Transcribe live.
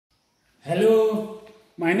Hello,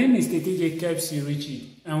 my name is Jacob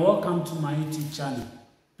Richie and welcome to my YouTube channel.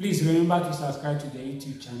 Please remember to subscribe to the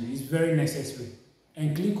YouTube channel. It's very necessary.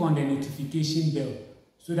 And click on the notification bell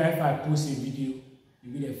so that if I post a video,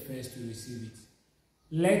 you'll be the first to receive it.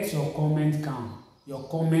 Let your comments count. Your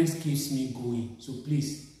comments keeps me going. So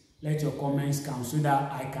please, let your comments count so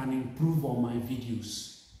that I can improve on my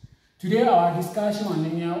videos. Today, our discussion on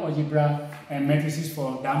linear algebra and matrices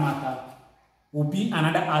for that matter will be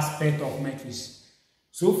another aspect of matrices.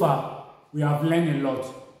 So far, we have learned a lot.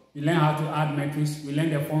 We learned how to add matrices, we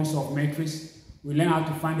learned the forms of matrices, we learned how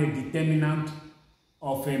to find the determinant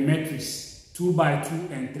of a matrix 2 by 2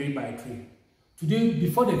 and 3 by 3. Today,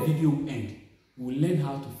 before the video ends, we will learn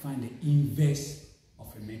how to find the inverse of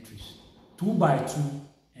a matrix 2 by 2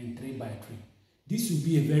 and 3 by 3. This will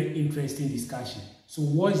be a very interesting discussion. So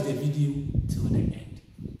watch the video till the end.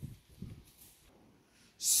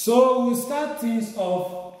 So we'll start things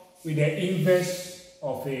off with the inverse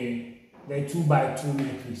of the 2 by 2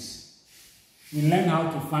 matrix. We learn how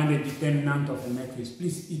to find the determinant of a matrix.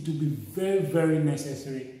 Please, it will be very, very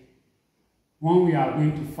necessary when we are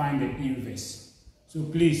going to find the inverse. So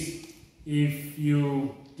please, if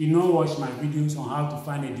you did not watch my videos on how to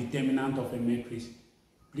find the determinant of a matrix,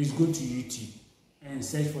 please go to YouTube and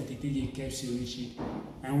search for Jacob Richie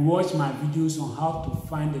and watch my videos on how to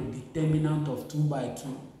find the determinant of 2 by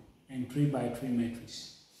 2 and 3 by 3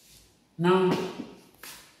 matrix. Now,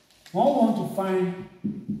 what we want to find,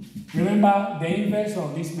 remember the inverse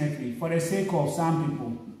of this matrix, for the sake of some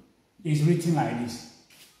people, is written like this.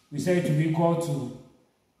 We say it to be equal to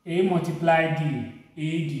A multiply D,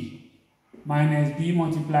 AD, minus B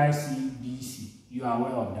multiply C, BC. You are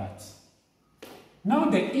aware of that.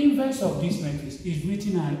 Now the inverse of this matrix is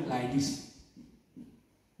written like this.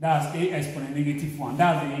 That's A exponent negative 1.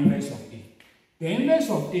 That's the inverse of A. The inverse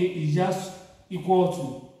of A is just equal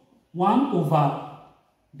to 1 over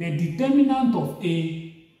the determinant of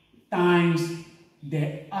A times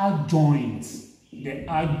the adjoint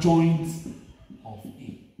of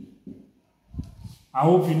A. I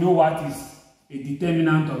hope you know what is a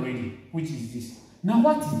determinant already, which is this. Now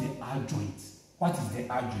what is the adjoint? What is the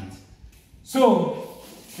adjoint? So,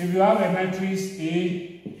 if you have a matrix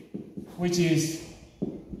A, which is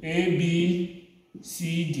A, B,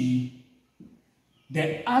 C, D,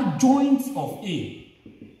 the adjoint of A,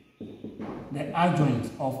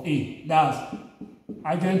 that's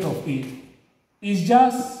adjoint of A, is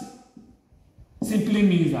just simply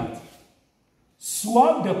means that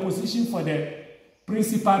swap the position for the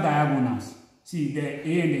principal diagonals. See, the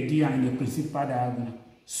A and the D are in the principal diagonal.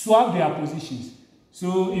 Swap their positions.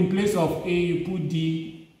 So in place of A, you put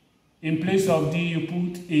D. In place of D, you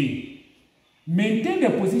put A. Maintain the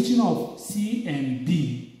position of C and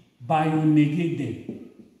B, but you negate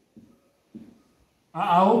them.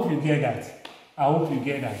 I hope you get that. I hope you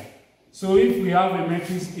get that. So if we have a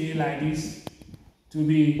matrix A like this, to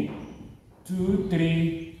be 2,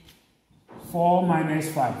 3, 4 minus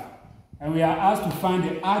 5, and we are asked to find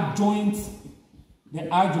the adjoint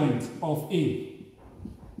of A.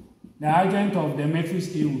 The adjoint of the matrix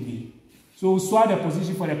A will be. So we swap the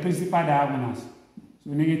position for the principal diagonals. So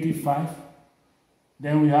negative 5.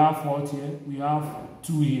 Then we have 4 here. We have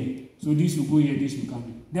 2 here. So this will go here, this will come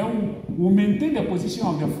here. Then we'll maintain the position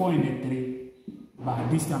of the 4 and the 3. But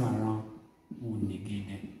this time around, we'll negate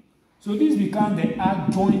them. So this becomes the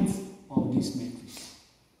adjoint of this matrix.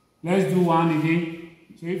 Let's do one again.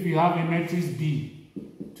 So if you have a matrix B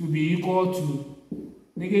to be equal to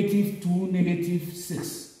negative 2, negative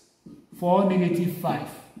 6. 4, negative 5.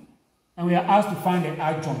 And we are asked to find the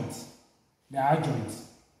adjoint.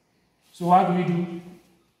 So what do?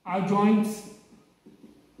 Adjoint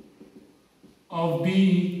of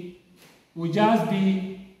B will just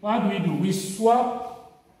be, what do? We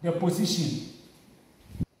swap the position.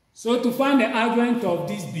 So to find the adjoint of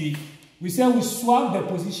this B, we say we swap the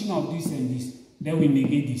position of this and this. Then we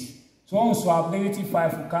negate this. So when we swap, negative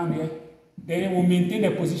 5 will come here. Then we'll maintain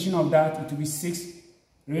the position of that. It will be 6.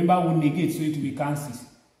 Remember, we negate, so it will become 6.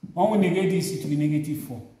 When we negate this, it will be negative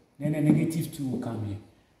 4. Then the negative 2 will come here.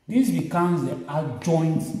 This becomes the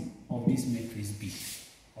adjoint of this matrix B.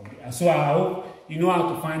 So I hope you know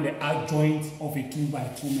how to find the adjoint of a 2 by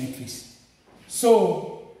 2 matrix.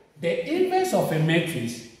 So the inverse of a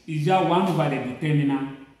matrix is just 1 over the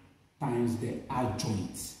determinant times the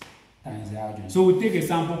adjoint. So we'll take a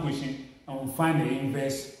sample question and we'll find the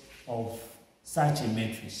inverse of such a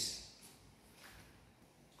matrix.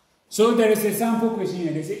 So there is a sample question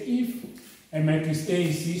here. They say if a matrix A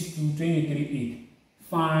is 6, 2, 23, 8,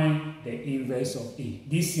 find the inverse of A.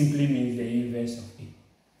 This simply means the inverse of A.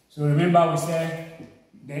 So remember we said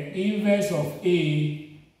the inverse of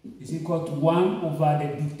A is equal to 1 over the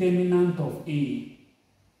determinant of A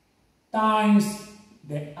times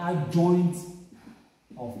the adjoint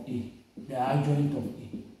of A. The adjoint of A.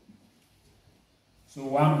 So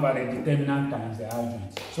 1 over the determinant times the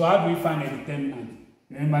adjoint. So how do we find the determinant?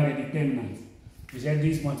 Remember the determinant. We said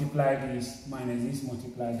this multiply this minus this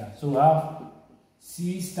multiply that. So we have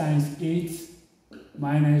 6 times 8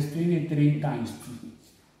 minus 23 times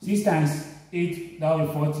 2. 6 times 8, that will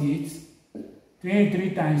be 48.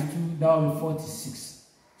 23 times 2, that will be 46.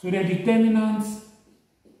 So the determinant,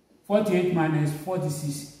 48 minus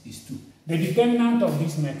 46 is 2. The determinant of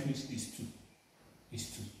this matrix is 2.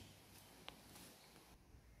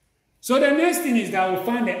 So the next thing is that we'll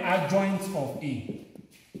find the adjoint of A.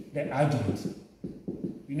 The adjoint.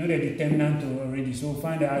 We know the determinant already, so we'll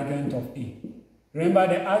find the adjoint of A. Remember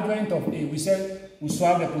the adjoint of A, we said we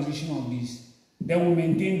swap the position of this. Then we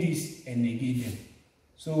maintain this and negate them.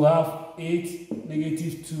 So we have 8,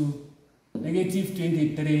 negative 2, negative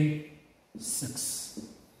 23, 6.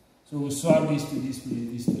 So we swap this to this place,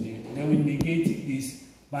 this to there. Then we negate this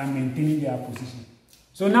by maintaining their position.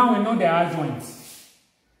 So now we know the adjoint.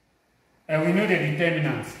 And we know the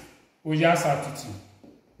determinant. We just substitute.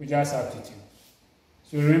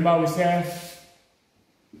 So remember we said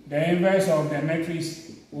the inverse of the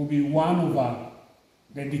matrix will be 1 over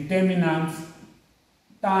the determinant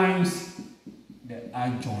times the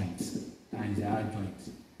adjoint.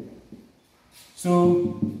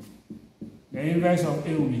 So the inverse of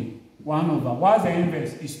A will be 1 over. What's the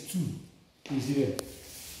inverse? Is 2. Is here.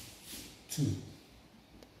 2.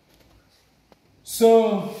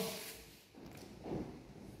 So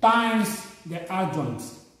times the adjoint.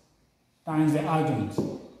 What's the adjoint?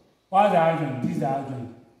 This is the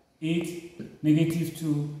adjoint. 8, negative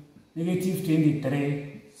 2, negative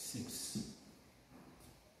 23, 6.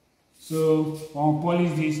 So when we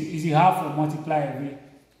polish this, is half will multiply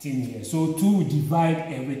everything here. So 2 will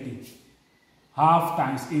divide everything. Half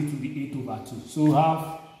times 8 will be 8 over 2. So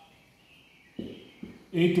half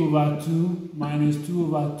 8 over 2 minus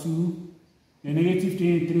 2 over 2, then negative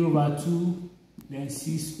 23 over 2, then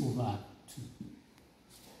 6 over 2.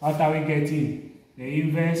 What are we getting? The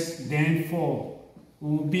inverse, then 4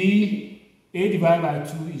 will be 8 divided by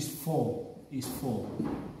 2 is 4.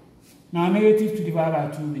 Now negative 2 divided by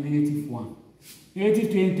 2 will be negative 1.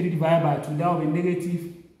 Negative 23 divided by 2, that will be negative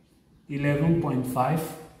 11.5.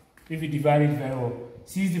 If you divide it very well,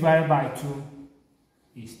 6 divided by 2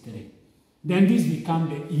 is 3. Then this becomes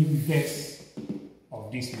the inverse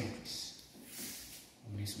of this matrix.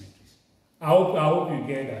 I hope you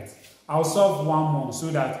get that. I'll solve one more so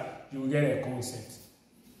that you will get a concept.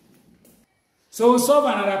 So we'll solve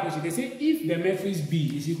another question. They say if the matrix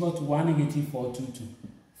B is equal to 1, negative 4, 2, 2,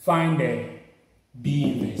 find the B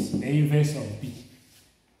inverse, the inverse of B.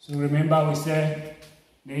 So remember we said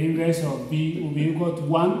the inverse of B will be equal to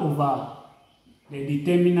 1 over the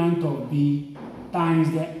determinant of B times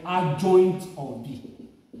the adjoint of B.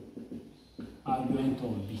 How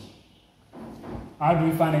do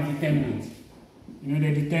we find the determinant? You know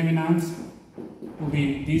the determinant will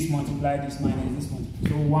be this multiply this minus this multiply.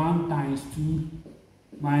 So 1 times 2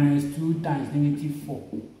 minus 2 times negative 4.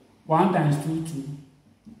 1 times 2, 2.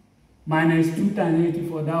 Minus 2 times negative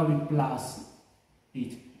 4, that will be plus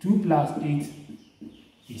 8. 2 plus 8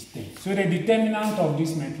 is 10. So the determinant of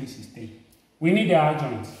this matrix is 10. We need the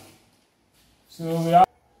adjoint. So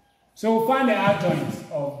we'll find the adjoint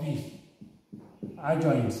of B.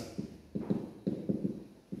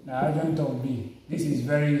 The adjoint of B. This is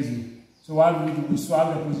very easy. So what we do, we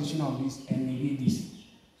swap the position of this and negate this.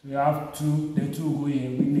 So we have 2, the 2 go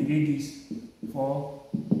here. We negate this, 4,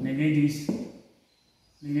 negate this,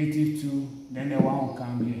 negative 2, then the 1 will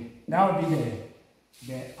come here. That will be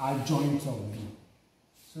the adjoint of B.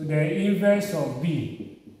 So the inverse of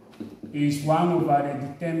B is 1 over the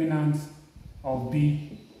determinant of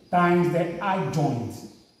B times the adjoint.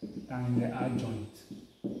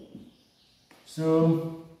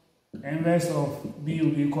 So the inverse of B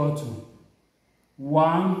will be equal to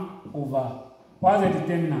 1 over, what's the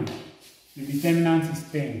determinant? The determinant is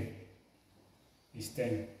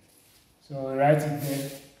 10. So write it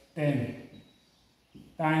there, 10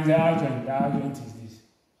 times the adjoint is this.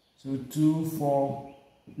 So 2, 4,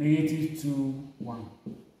 negative 2, 1.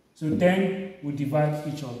 So 10 will divide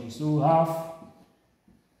each of these. So we have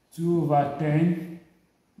 2 over 10,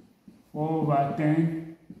 4 over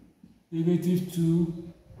 10, negative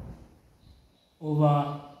 2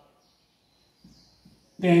 over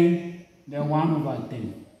 10, then 1 over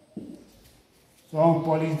 10. So I'll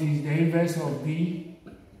polish this. The inverse of B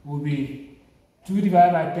will be 2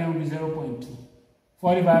 divided by 10 will be 0.2.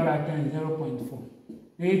 4 divided by 10 is 0.4.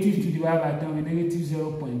 Negative 2 divided by 10 will be negative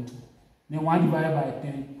 0.2. Then 1 divided by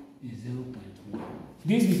 10 is 0.1.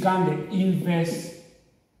 This becomes the inverse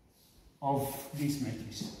of this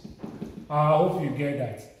matrix. I hope you get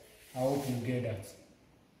that. I hope you get that.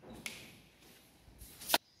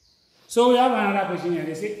 So we have another question here.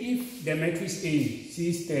 They say if the matrix A,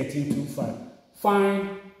 C 13, 2, 5, find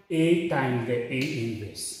A times the A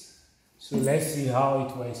inverse. So let's see how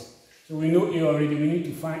it works. So we know A already, we need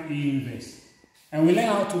to find A inverse. And we learn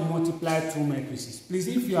how to multiply two matrices. Please,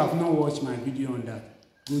 if you have not watched my video on that,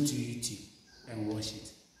 go to YouTube and watch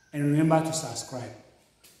it. And remember to subscribe.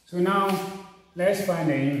 So now, let's find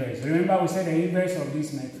the inverse. Remember we said the inverse of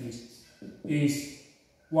this matrix is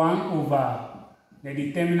 1 over the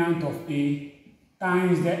determinant of A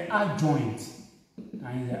times the adjoint.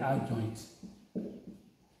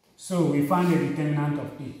 So we find the determinant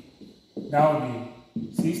of A. That will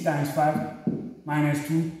be 6 times 5 minus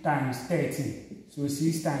 2 times 13. So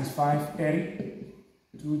 6 times 5, 30.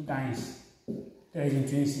 2 times 13,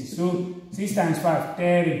 26. So 6 times 5,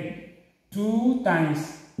 30. 2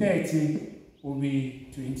 times 13 will be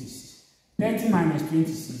 26. 30 minus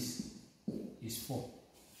 26 is 4.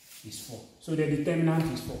 So the determinant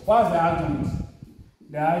is 4. What's the adjoint?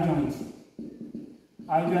 The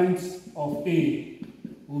adjoint of A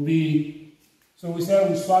will be, so we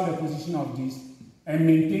said we swap the position of this and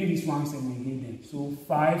maintain these ones and negate them. So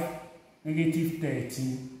 5, negative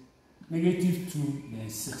 13, negative 2, then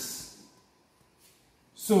 6.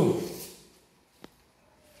 So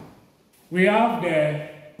we have the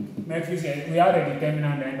matrix, we have the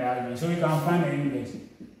determinant and the adjoint. So we can find the inverse.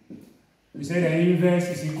 We say the inverse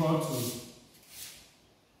is equal to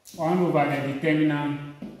 1 over the determinant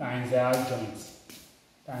times the adjoint.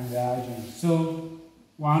 So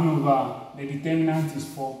 1 over the determinant is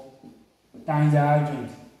 4 times the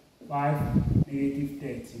adjoint. 5, negative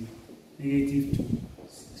 13, negative 2,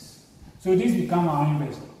 6. So this becomes our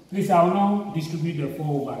inverse. Please, I will now distribute the 4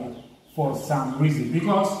 over it for some reason,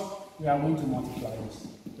 because we are going to multiply this.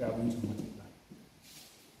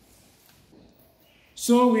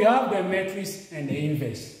 So we have the matrix and the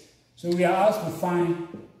inverse. So we are asked to find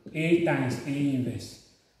A times A inverse.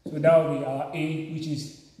 So that will be our A, which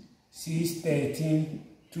is 6, 13,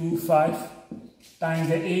 2, 5, times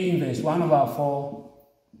the A inverse, 1 over 4,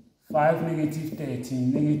 5, negative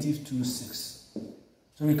 13, negative 2, 6.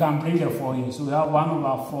 So we can bring the 4 here. So we have 1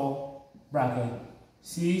 over 4 bracket,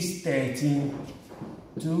 6, 13,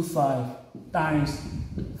 2, 5, times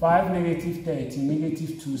 5, negative 13,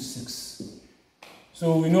 negative 2, 6.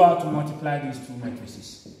 So we know how to multiply these two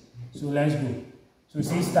matrices. So let's go. So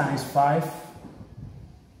 6 times 5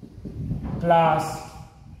 plus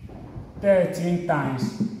 13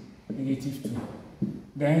 times negative 2.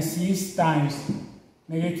 Then 6 times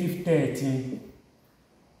negative 13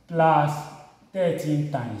 plus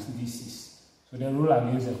 13 times this is. So the rule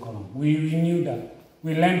against the column. We knew that.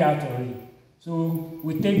 We learned that already. So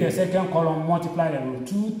we take the second column, multiply the rule.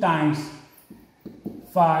 2 times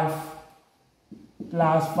 5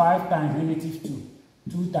 plus 5 times negative 2.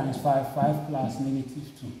 2 times 5, 5 plus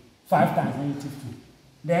negative 2. 5 times negative 2.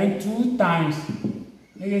 Then 2 times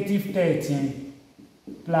negative 13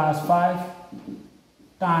 plus 5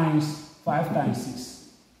 times 5 times 6.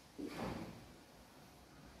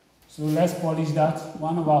 So let's polish that.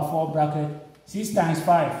 1 over 4 bracket. 6 times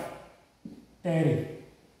 5, 30.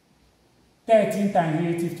 13 times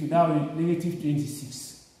negative 2, that will be negative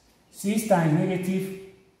 26. 6 times negative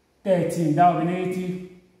 13, that will be negative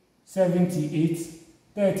 78.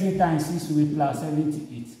 13 times 6 will be plus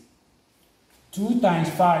 78. 2 times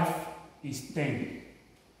 5 is 10.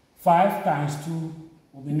 5 times 2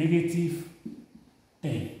 will be negative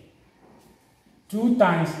 10. 2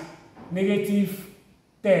 times negative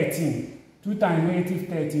 13. 2 times negative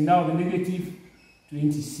 13, that will be negative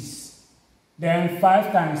 26. Then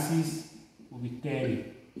 5 times 6 will be 30.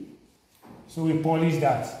 So we polish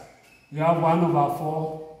that. We have 1 over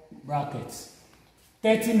 4 brackets.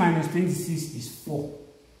 30 minus 26 is 4.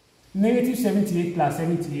 Negative 78 plus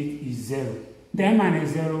 78 is 0. 10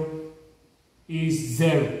 minus 0 is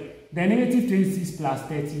 0. The negative 26 plus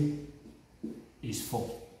 30 is 4.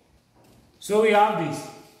 So we have this.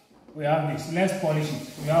 Let's polish it.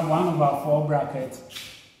 We have 1 over 4 bracket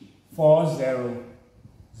 4, 0,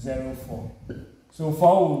 0, 4. So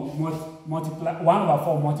 4 will multiply, 1 over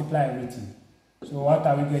 4 multiply everything. So what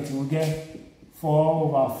are we getting? We get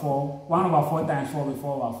 4 over 4. 1 over 4 times 4 will be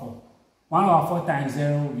 4 over 4. 1 over 4 times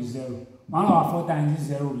 0 will be 0. 1 over 4 times this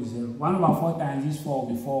 0 will be 0. 1 over 4 times this 4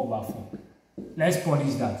 will be 4 over 4. Let's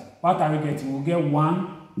polish that. What are we getting? We'll get 1,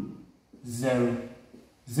 0,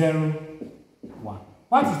 0, 1.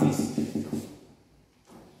 What is this?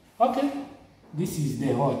 Okay. This is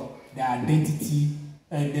the what? The identity,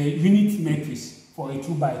 the unit matrix for a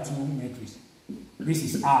 2 by 2 matrix. This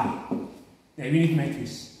is I, the unit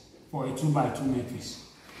matrix for a 2 by 2 matrix.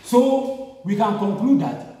 So we can conclude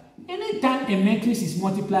that anytime a matrix is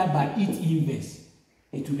multiplied by its inverse,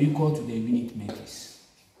 it will equal to the unit matrix.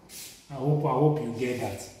 I hope you get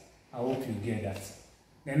that. I hope you get that.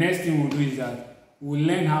 The next thing we'll do is that we'll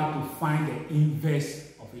learn how to find the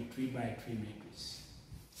inverse of a 3 by 3 matrix.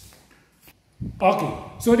 Okay,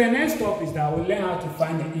 so the next step is that we'll learn how to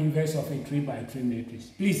find the inverse of a 3 by 3 matrix.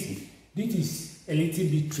 Please, this is a little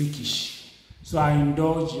bit trickish, so I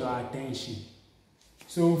indulge your attention.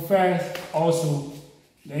 So first, also,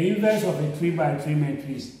 the inverse of a 3 by 3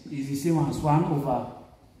 matrix is the same as 1 over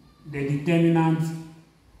the determinant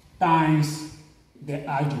times the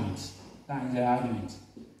adjoint.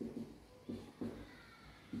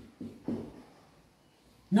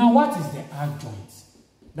 Now, what is the adjoint?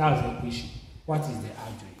 That's the question. What is the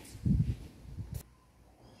adjoint?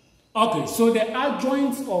 Okay, so the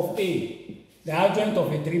adjoint of A, the adjoint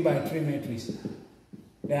of a 3 by 3 matrix,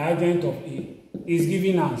 the adjoint of A is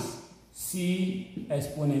given as C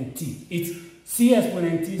exponent T. C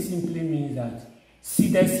exponent T simply means that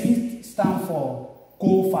the C stands for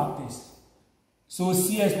cofactors. So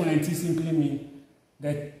C exponent T simply means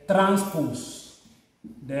the transpose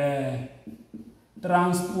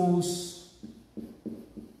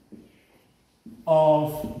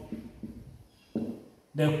of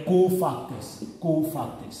the cofactors.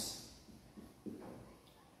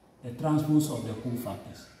 The transpose of the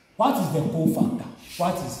cofactors. What is the cofactor?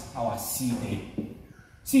 What is our C there?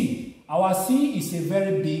 See, our C is a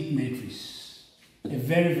very big matrix. A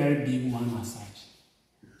very, very big one as such.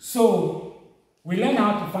 So, we learn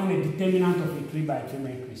how to find the determinant of a 3 by 3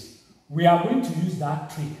 matrix. We are going to use that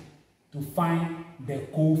trick to find the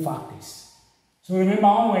cofactors. So remember,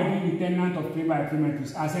 when we're doing determinant of 3 by 3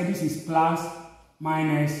 matrix, I said this is plus,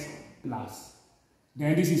 minus, plus.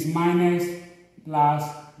 Then this is minus, plus,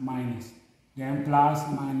 minus. Then plus,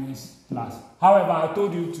 minus, plus. However, I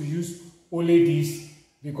told you to use only this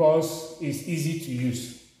because it's easy to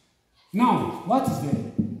use. Now, what is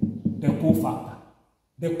the cofactor?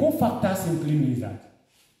 The cofactor simply means that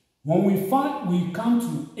when we come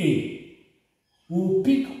to A, we'll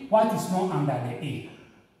pick what is not under the A.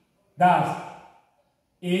 That's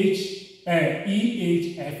E,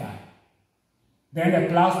 H, F, I. Then the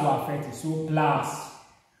plus will affect it. So plus.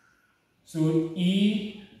 So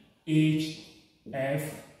E, H,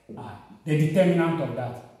 F, I. The determinant of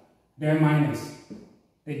that. Then minus.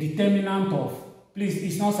 The determinant of, please,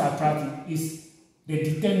 it's not subtracting, it's the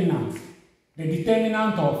determinant. The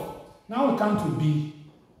determinant of, now we come to B,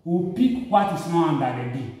 we'll pick what is not under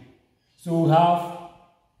the D. So we have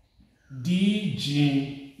D,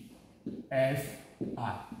 G, F,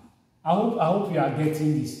 I. I hope you are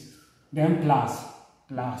getting this. Then plus.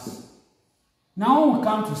 Now when we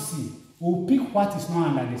come to C, we'll pick what is not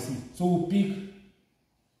under the C. So we'll pick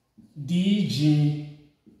D, G,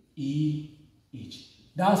 E, H.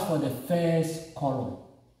 That's for the first column.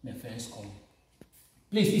 The first column.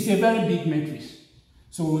 Please, it's a very big matrix.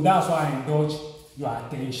 So that's why I indulge your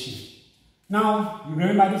attention. Now, you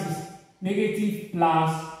remember this is negative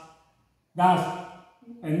plus, that's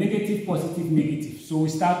a negative, positive, negative. So we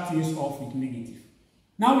start things off with negative.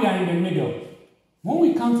 Now we are in the middle. When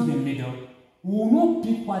we come to the middle, we will not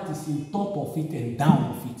pick what is in top of it and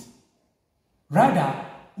down of it. Rather,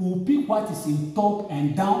 we will pick what is in top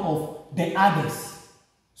and down of the others.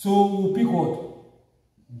 So we will pick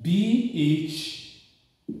what? B, H,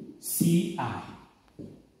 C, I.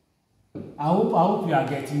 I hope you are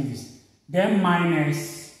getting this. Then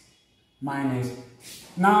minus.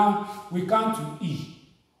 Now we come to E.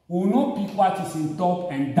 We will not pick what is in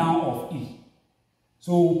top and down of E.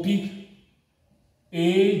 So we'll pick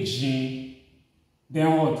A, G,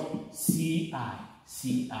 then what? C, I.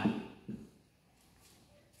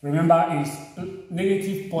 Remember, it's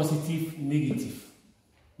negative, positive, negative.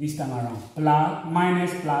 This time around. Plus,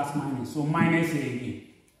 minus. So minus A again.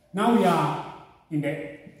 Now we are in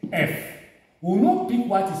the F. We will not pick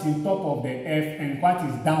what is in top of the F and what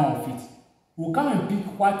is down of it. We'll come and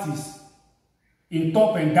pick what is in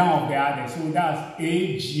top and down of the other. So that's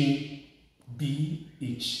A, G, B,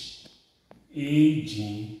 H. A,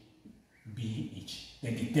 G, B, H.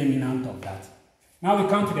 The determinant of that. Now we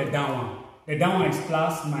come to the down one. The down one is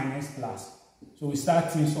plus, minus, plus. So we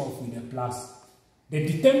start things off with the plus. The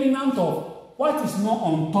determinant of what is not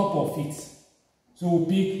on top of it. So we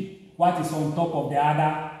pick what is on top of the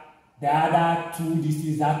other two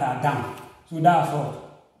distances that are down. So that's what?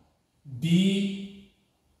 B,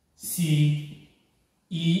 C,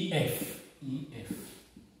 E, F.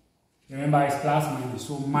 Remember, it's plus minus,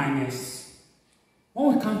 so minus.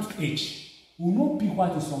 When we come to H, we will not pick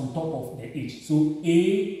what is on top of the H. So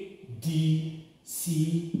A, D,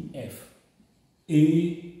 C, F.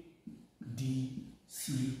 A, D,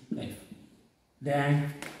 C, F.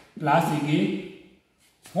 Then plus again.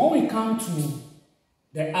 When we come to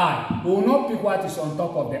the I, we will not pick what is on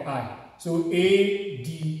top of the I. So A,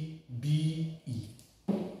 D, B, E.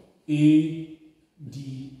 A,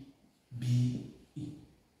 D, B, E.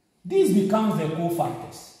 This becomes the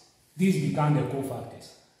cofactors. This becomes the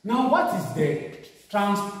cofactors. Now, what is the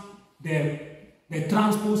transpose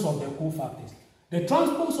of the cofactors? The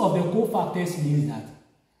transpose of the cofactors means that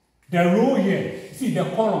the row here, see the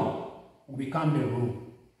column will become the row.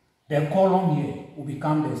 The column here will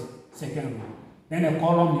become the second row. Then the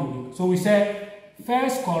column here will, so we say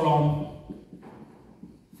first column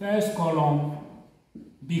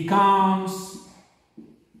becomes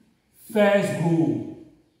first row.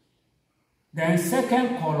 Then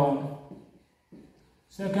second column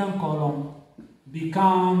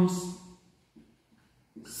becomes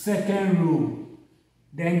second row.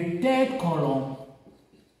 Then third column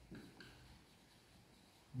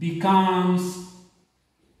becomes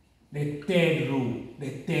the third row.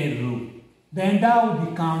 Then that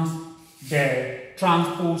becomes the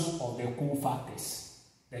transpose of the cofactors.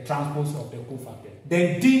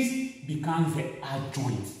 Then this becomes the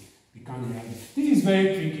adjoint. This is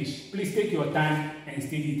very trickish. Please take your time and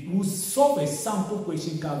study it. We'll solve a sample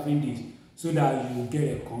question covering this so that you will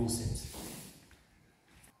get a concept.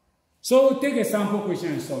 So take a sample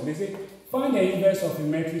question and solve. They say, find the inverse of a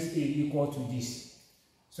matrix A equal to this.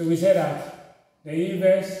 So we say that the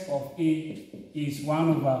inverse of A is 1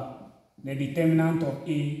 over the determinant of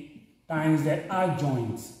A times the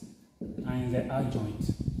adjoint.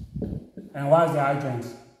 And what's the adjoint?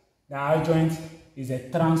 The adjoint is a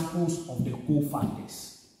transpose of the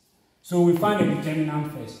cofactors. So we find the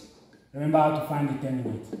determinant first. Remember how to find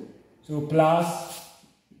determinant. So plus,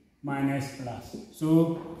 minus, plus.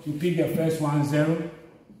 So you pick the first one, 0.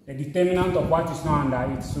 The determinant of what is not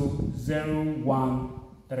under it. So 0, 1,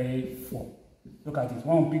 3, 4. Look at it.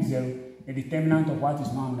 When we pick 0, the determinant of what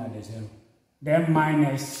is not under the 0. Then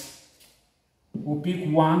minus, we'll pick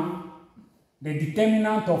 1. The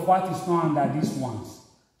determinant of what is not under these ones.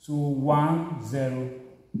 So 1, 0,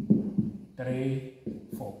 3,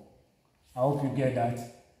 4. I hope you get that.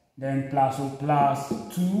 Then plus, so plus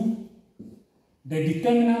 2. The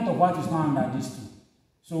determinant of what is not under these 2.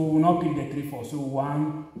 So we will not pick the 3, 4. So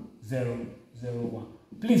 1, 0, 0, 1.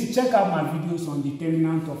 Please check out my videos on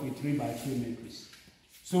determinant of a 3 by 3 matrix.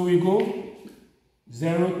 So we go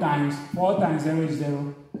 0 times 4 times 0 is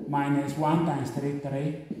 0, minus 1 times 3,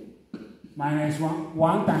 3, minus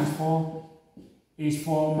 1 times 4 is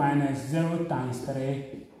 4, minus 0 times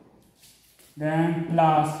 3, then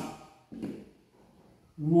plus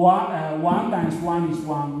 1 times 1 is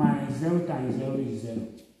 1, minus 0 times 0 is 0.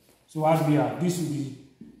 So what we have, this will be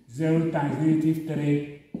 0 times negative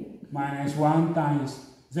 3, minus 1 times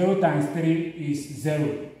 0 times 3 is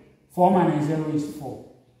 0. 4 minus 0 is 4.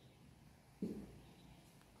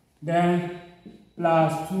 Then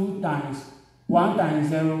plus 2 times 1 times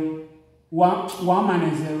 0, 1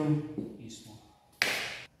 minus 0 is 1.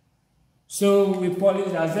 So we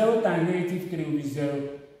polish that 0 times negative 3 will be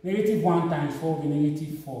 0. Negative 1 times 4 will be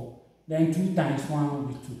negative 4. Then 2 times 1 will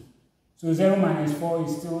be 2. So 0 minus 4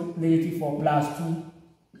 is still negative 4 plus 2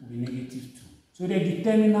 will be negative 2. So the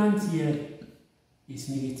determinant here is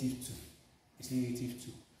negative 2. It's negative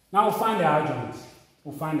 2. Now we'll find the adjoint.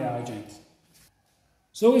 We'll find the adjoint.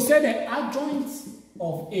 So we said the adjoint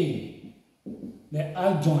of A. The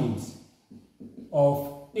adjoint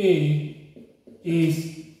of A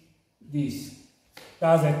is this.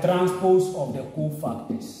 That's a transpose of the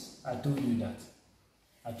cofactors. I told you that.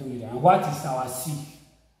 And what is our C?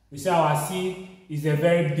 We say our C is a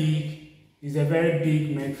very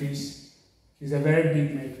big matrix. It's a very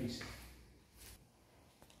big matrix.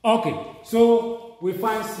 Okay, so we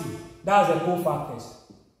find C. That's the cofactors.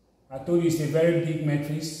 I told you it's a very big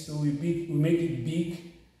matrix, so we make it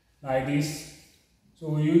big like this. So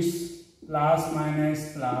we use plus,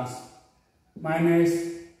 minus, plus, minus,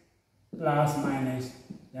 plus, minus,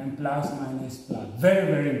 then plus, minus, plus. Very,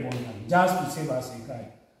 very important, just to save us a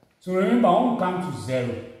guide. So remember, when we come to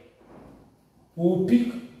 0,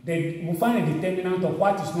 we'll find the determinant of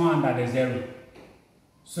what is not under the 0.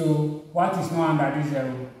 So what is not under the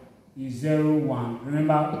 0 is 0, 1.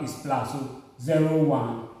 Remember, it's plus, so 0,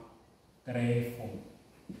 1, 3, 4.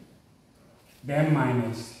 Then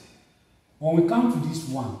minus. When we come to this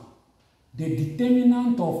one, the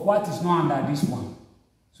determinant of what is not under this one.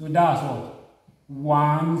 So that's what?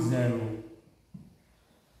 1, 0.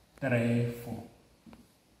 3, 4.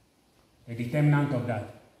 The determinant of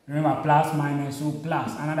that. Remember, plus, minus, so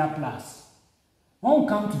plus, another plus. When we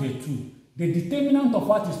come to the 2, the determinant of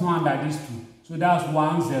what is not under these 2. So that's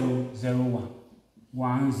 1, 0, 0, 1.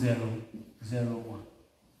 1, 0, 0, 1.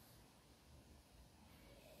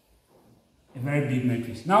 A very big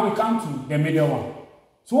matrix. Now we come to the middle one.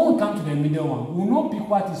 So when we come to the middle one, we will not pick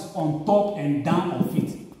what is on top and down of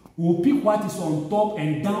it. We will pick what is on top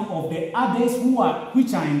and down of the others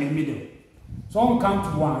which are in the middle. So when we come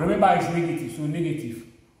to 1, remember it's negative, so negative.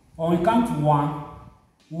 When we come to 1,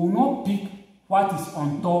 we will not pick what is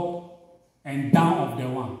on top and down of the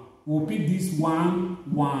 1. We will pick this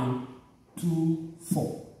 1, 1, 2,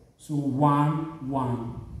 4. So 1,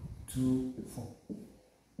 1, 2, 4.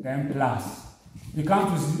 Then plus. We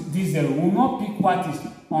come to this 0. We will not pick what is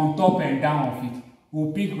on top and down of it. We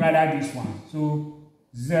will pick rather this one. So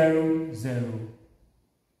 0, 0,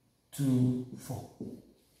 2, 4.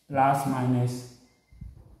 Plus, minus.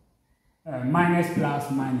 Minus,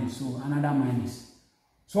 plus, minus. So another minus.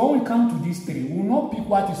 So when we come to this 3, we will not pick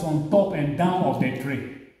what is on top and down of the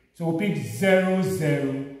 3. So we'll pick 0,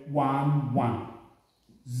 0, 1, 1.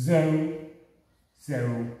 0,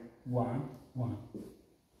 0, 1, 1.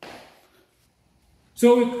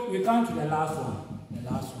 So we come to the last one. The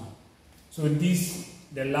last one. So this,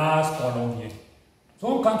 the last column here. So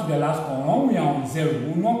when we come to the last column, when we are on 0, we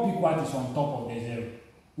will not pick what is on top of the 0.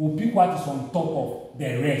 We will pick what is on top of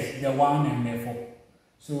the rest, the 1 and the 4.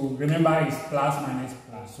 So remember it's plus, minus,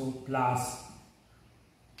 plus. So plus.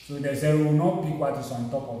 So the 0 will not pick what is on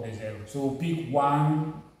top of the 0. So we'll pick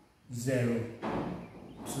 1, 0,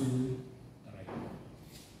 2, 3.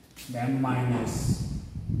 Then minus.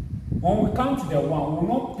 When we come to the 1, we will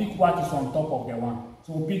not pick what is on top of the 1.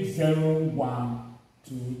 So we'll pick 0, 1,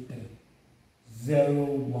 2, 3. 0,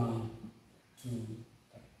 1, 2, 3.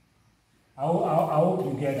 I hope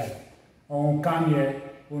you get that. When we come here,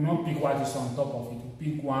 we will not pick what is on top of it. We'll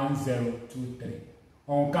pick 1, 0, 2, 3.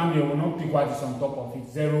 When we come here, we will not pick what is on top of it.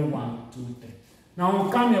 0, 1, 2, 3. Now when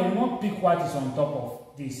we come here, we will not pick what is on top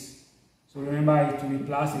of this. So remember it will be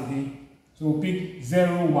plus again. So we'll pick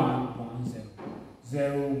 0, 1, 1, 0.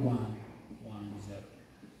 0, 1, 1, 0.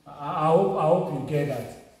 I hope you get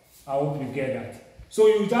that. I hope you get that. So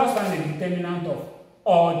you just find the determinant of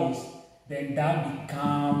all this, then that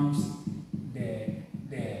becomes the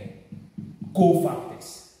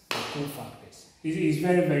cofactors. The cofactors. It's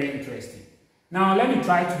very, very interesting. Now let me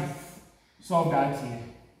try to solve that here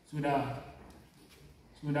so that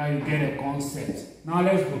you get a concept. Now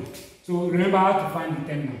let's go. So remember how to find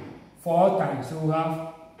determinant. 4 times. So we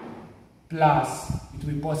have plus, it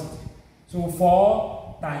will be positive. So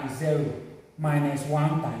 4 times 0 minus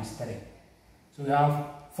 1 times 3. So we have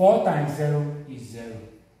 4 times 0 is 0.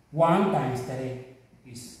 1 times 3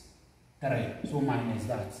 is 3. So minus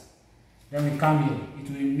that. Then we come here, it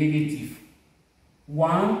will be negative.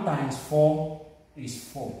 1 times 4 is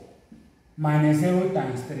 4. Minus 0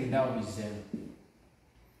 times 3, that will be 0.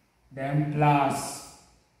 Then plus,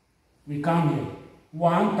 we come here.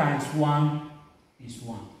 1 times 1 is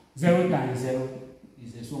 1. 0 times 0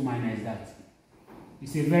 is 0, so minus that.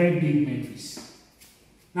 It's a very big matrix.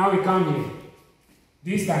 Now we come here.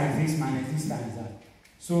 This times this minus this times that.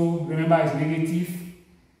 So remember it's negative.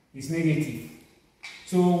 It's negative.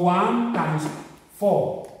 So 1 times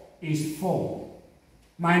 4 is 4.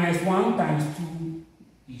 Minus 1 times 2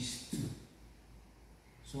 is 2.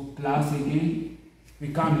 So plus again. We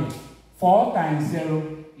come here. 4 times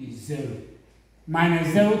 0 is 0.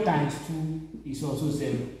 Minus 0 times 2 is also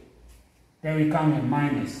 0. Then we come here,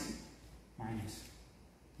 minus.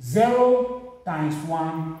 0 times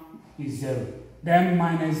 1 is 0. Then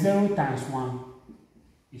minus 0 times 1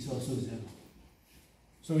 is also 0.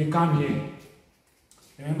 So we come here.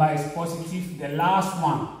 Remember, it's positive. The last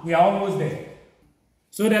one, we are almost there.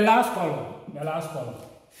 So the last column.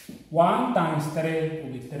 1 times 3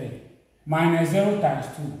 will be 3. Minus 0 times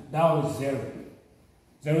 2, that was 0.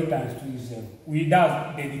 0 times 2 is 0.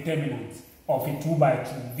 That's the determinant of a 2 by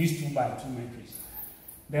 2, this 2 by 2 matrix.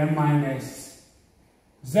 Then minus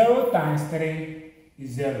 0 times 3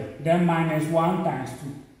 is 0. Then minus 1 times 2,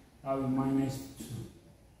 that will be minus 2.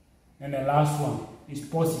 Then the last one is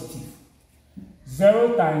positive.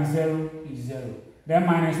 0 times 0 is 0. Then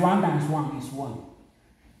minus 1 times 1 is 1.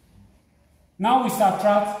 Now we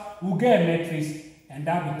subtract, we'll get a matrix, and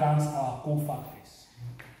that becomes our cofactors.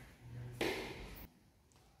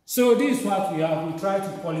 So this is what we have. We try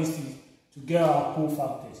to polish it to get our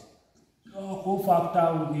cofactors. So our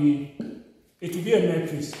cofactor will be, it will be a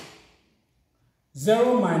matrix.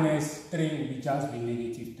 0 minus 3 will just be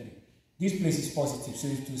negative 3. This place is positive, so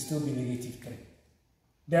it will still be negative 3.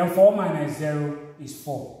 Then 4 minus 0 is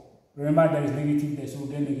 4. Remember there is negative there, so we'll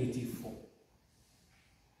get negative 4.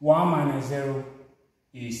 1 minus 0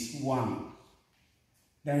 is 1.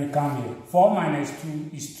 Then we come here. 4 minus 2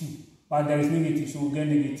 is 2. But there is negative, so we'll get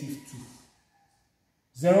negative 2.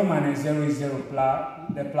 0 minus 0 is 0.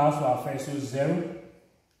 The plus will affect, so 0.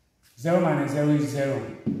 0 minus 0 is 0.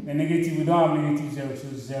 The negative, we don't have negative 0,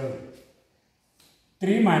 so 0.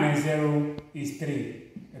 3 minus 0 is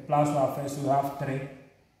 3. The plus will affect, so we have 3.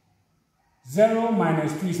 0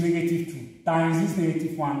 minus 2 is negative 2. Times this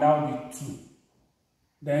negative 1, that will be 2.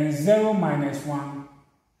 Then 0 minus 1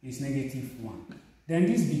 is negative 1. Then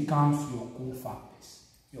this becomes your cofactors.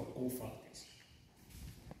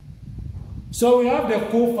 So we have the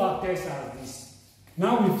cofactors as this.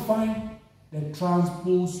 Now we find the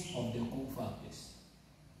transpose of the cofactors.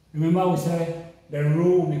 Remember we said the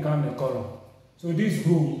row will become the column. So this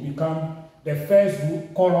row will become the first row,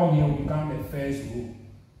 column here will become the first row.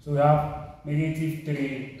 So we have negative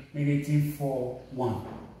 3, negative 4, 1.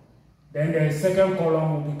 Then the second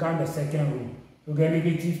column will become the second row. So get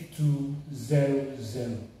negative 2, 0,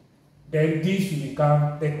 0. Then this will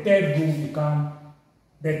become, the third row will become,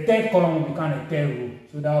 the third column will become the third row.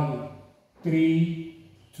 So that will be 3,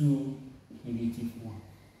 2, negative 1.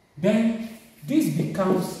 Then this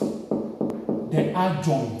becomes the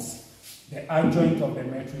adjoint of the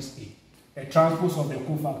matrix A. The transpose of the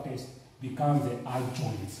cofactors becomes the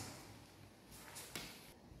adjoint.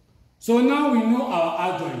 So now we know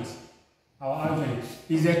our adjoint. Our adjoint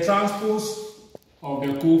is the transpose of the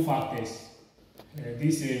cofactors.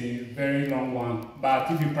 This is a very long one,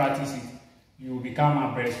 but if you practice it, you will become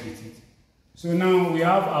abreast with it. So now we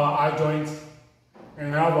have our adjoint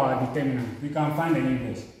and we have our determinant. We can find the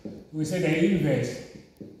inverse. We say the inverse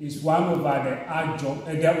is 1 over the adjoint,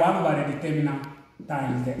 1 over the determinant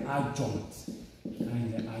times the adjoint.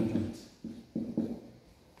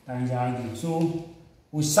 Times the adjoint. So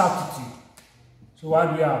we substitute. So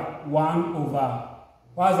what do we have? 1 over,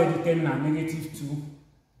 what's the determinant? Negative 2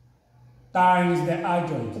 times the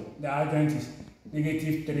adjoint. The adjoint is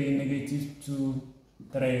negative 3, negative 2,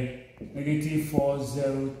 3, negative 4,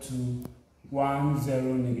 0, 2, 1, 0,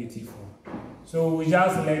 negative 4. So we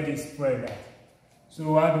just let this spread out.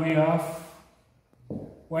 So what do we have?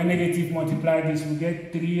 When negative multiply this, we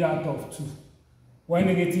get 3 out of 2. When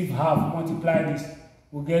negative half multiply this,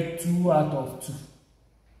 we get 2 out of 2.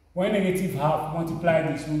 When negative half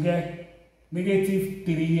multiply this, we get negative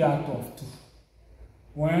 3 out of 2.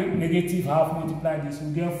 When negative half multiply this,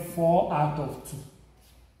 we get 4 out of 2.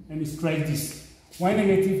 Let me stretch this. When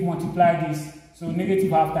negative multiply this, so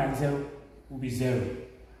negative half times 0 will be 0.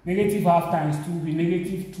 Negative half times 2 will be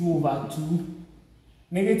negative 2 over 2.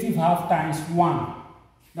 Negative half times 1,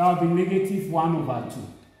 that will be negative 1 over 2.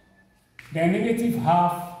 Then negative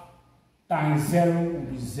half times 0 will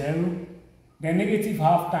be 0. Then negative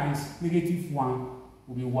half times negative 1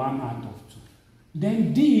 will be 1 out of 2.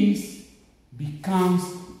 Then this becomes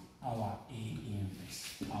our A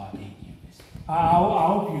inverse. I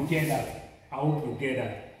hope you get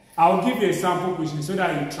that. I'll give you a sample question so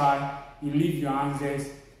that you try. You leave your answers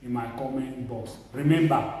in my comment box.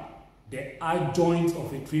 Remember, the adjoint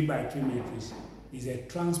of a 3 by 3 matrix is a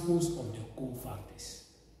transpose of the cofactors.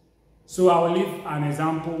 So I will leave an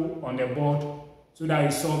example on the board so that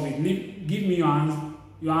you solve it. Give me your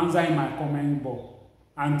answer in my comment box.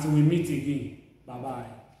 Until we meet again. Bye-bye.